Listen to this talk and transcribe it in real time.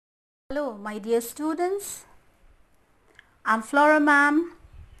Hello my dear students, I'm Flora ma'am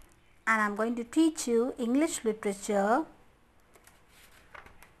and I'm going to teach you English Literature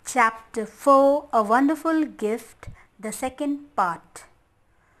Chapter 4, A Wonderful Gift, the second part.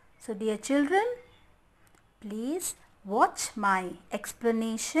 So dear children, please watch my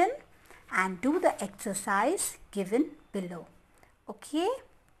explanation and do the exercise given below. Okay?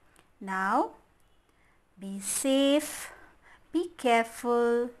 Now be safe, be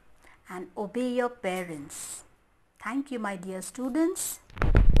careful and obey your parents. Thank you my dear students.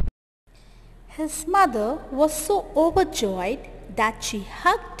 His mother was so overjoyed that she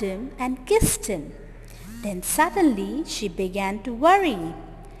hugged him and kissed him. Then suddenly she began to worry.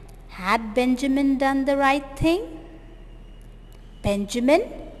 Had Benjamin done the right thing?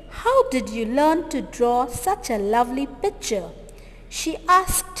 Benjamin, how did you learn to draw such a lovely picture? She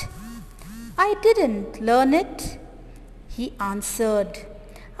asked. I didn't learn it, he answered.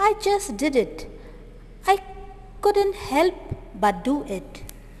 I just did it. I couldn't help but do it.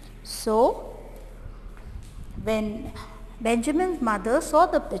 So, when Benjamin's mother saw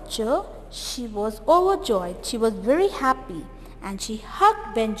the picture, she was overjoyed. She was very happy and she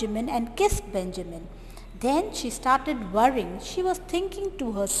hugged Benjamin and kissed Benjamin. Then she started worrying. She was thinking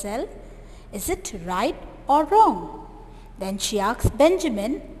to herself, is it right or wrong? Then she asked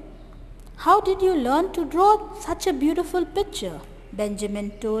Benjamin, how did you learn to draw such a beautiful picture?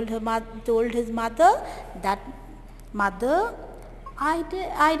 Benjamin told his mother that, Mother,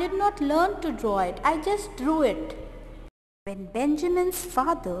 I did not learn to draw it. I just drew it. When Benjamin's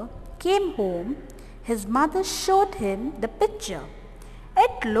father came home, his mother showed him the picture.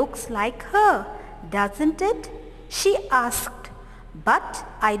 It looks like her, doesn't it? She asked. But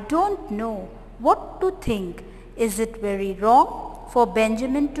I don't know what to think. Is it very wrong for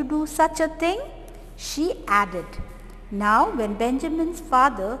Benjamin to do such a thing? She added. Now when Benjamin's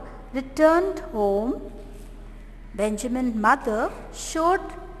father returned home, Benjamin's mother showed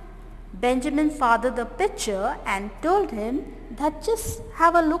Benjamin's father the picture and told him that just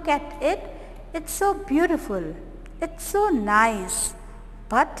have a look at it. It's so beautiful. It's so nice.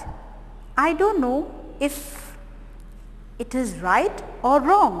 But I don't know if it is right or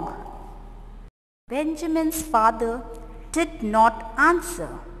wrong. Benjamin's father did not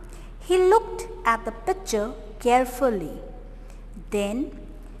answer. He looked at the picture carefully. Then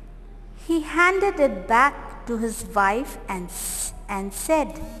he handed it back to his wife and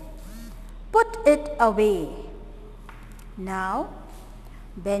said, Put it away. Now,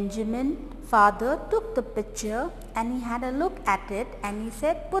 Benjamin's father took the picture and he had a look at it and he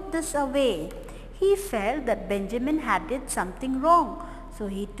said, Put this away. He felt that Benjamin had did something wrong. So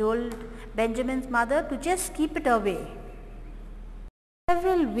he told Benjamin's mother to just keep it away.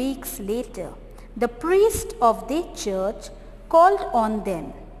 Several weeks later, the priest of their church called on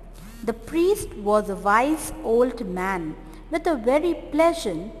them. The priest was a wise old man with a very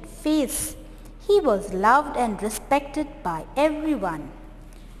pleasant face. He was loved and respected by everyone.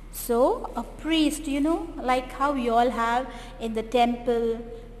 So a priest, like how you all have in the temple,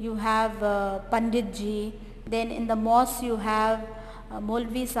 you have Panditji, then in the mosque you have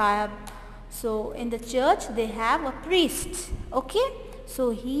Molvi Sahib. So in the church they have a priest. Okay?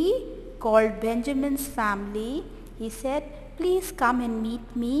 So he called Benjamin's family. He said, please come and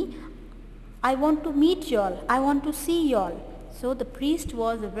meet me. I want to meet y'all. I want to see y'all. So the priest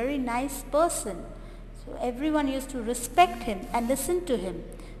was a very nice person. So everyone used to respect him and listen to him.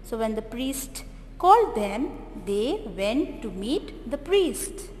 So when the priest called them, they went to meet the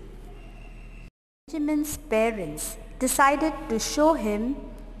priest. Benjamin's parents decided to show him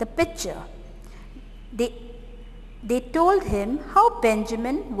the picture. They told him how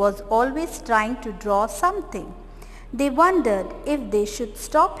Benjamin was always trying to draw something. They wondered if they should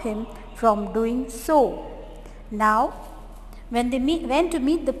stop him from doing so. Now, when they went to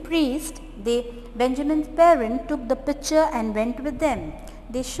meet the priest, Benjamin's parents took the picture and went with them.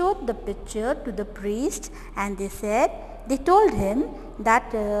 They showed the picture to the priest and they told him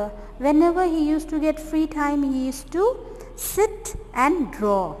that whenever he used to get free time, he used to sit and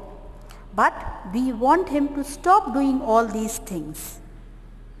draw. But we want him to stop doing all these things.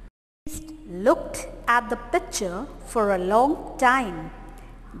 The priest looked at the picture for a long time.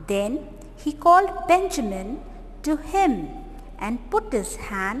 Then he called Benjamin to him and put his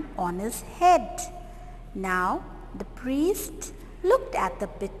hand on his head. Now the priest looked at the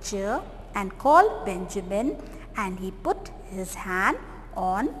picture and called Benjamin and he put his hand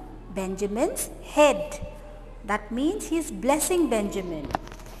on Benjamin's head. That means he is blessing Benjamin.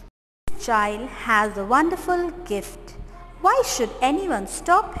 This child has a wonderful gift. Why should anyone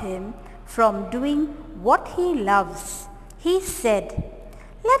stop him from doing what he loves? He said,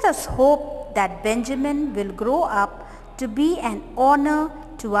 Let us hope that Benjamin will grow up to be an honor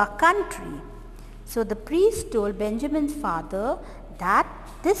to our country. So the priest told Benjamin's father that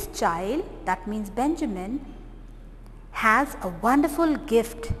this child, that means Benjamin, has a wonderful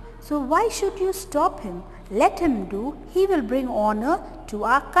gift. So why should you stop him? Let him do. He will bring honor to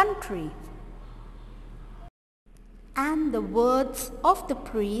our country. And the words of the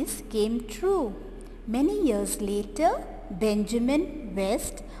priest came true. Many years later, Benjamin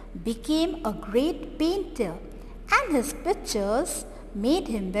West became a great painter, and his pictures made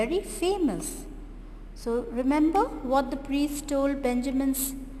him very famous. So remember what the priest told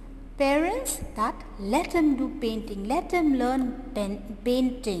Benjamin's parents? That let him do painting, let him learn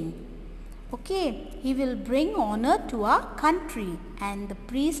painting. Okay, he will bring honor to our country, and the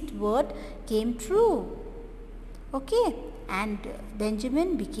priest's word came true. Okay, and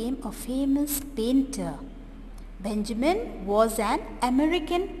Benjamin became a famous painter. Benjamin was an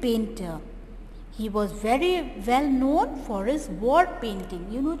American painter. He was very well known for his war painting.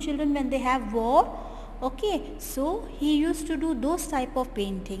 You know, children, when they have war, okay, so he used to do those type of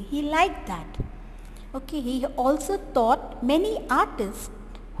painting. He liked that. Okay, he also taught many artists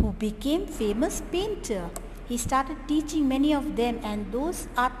who became famous painter. He started teaching many of them, and those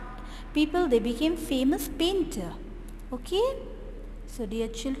art people, they became famous painter. Okay, so dear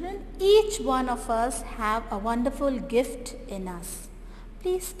children, each one of us have a wonderful gift in us.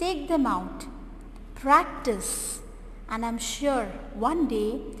 Please take them out, practice, and I'm sure one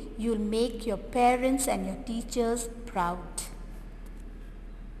day you'll make your parents and your teachers proud.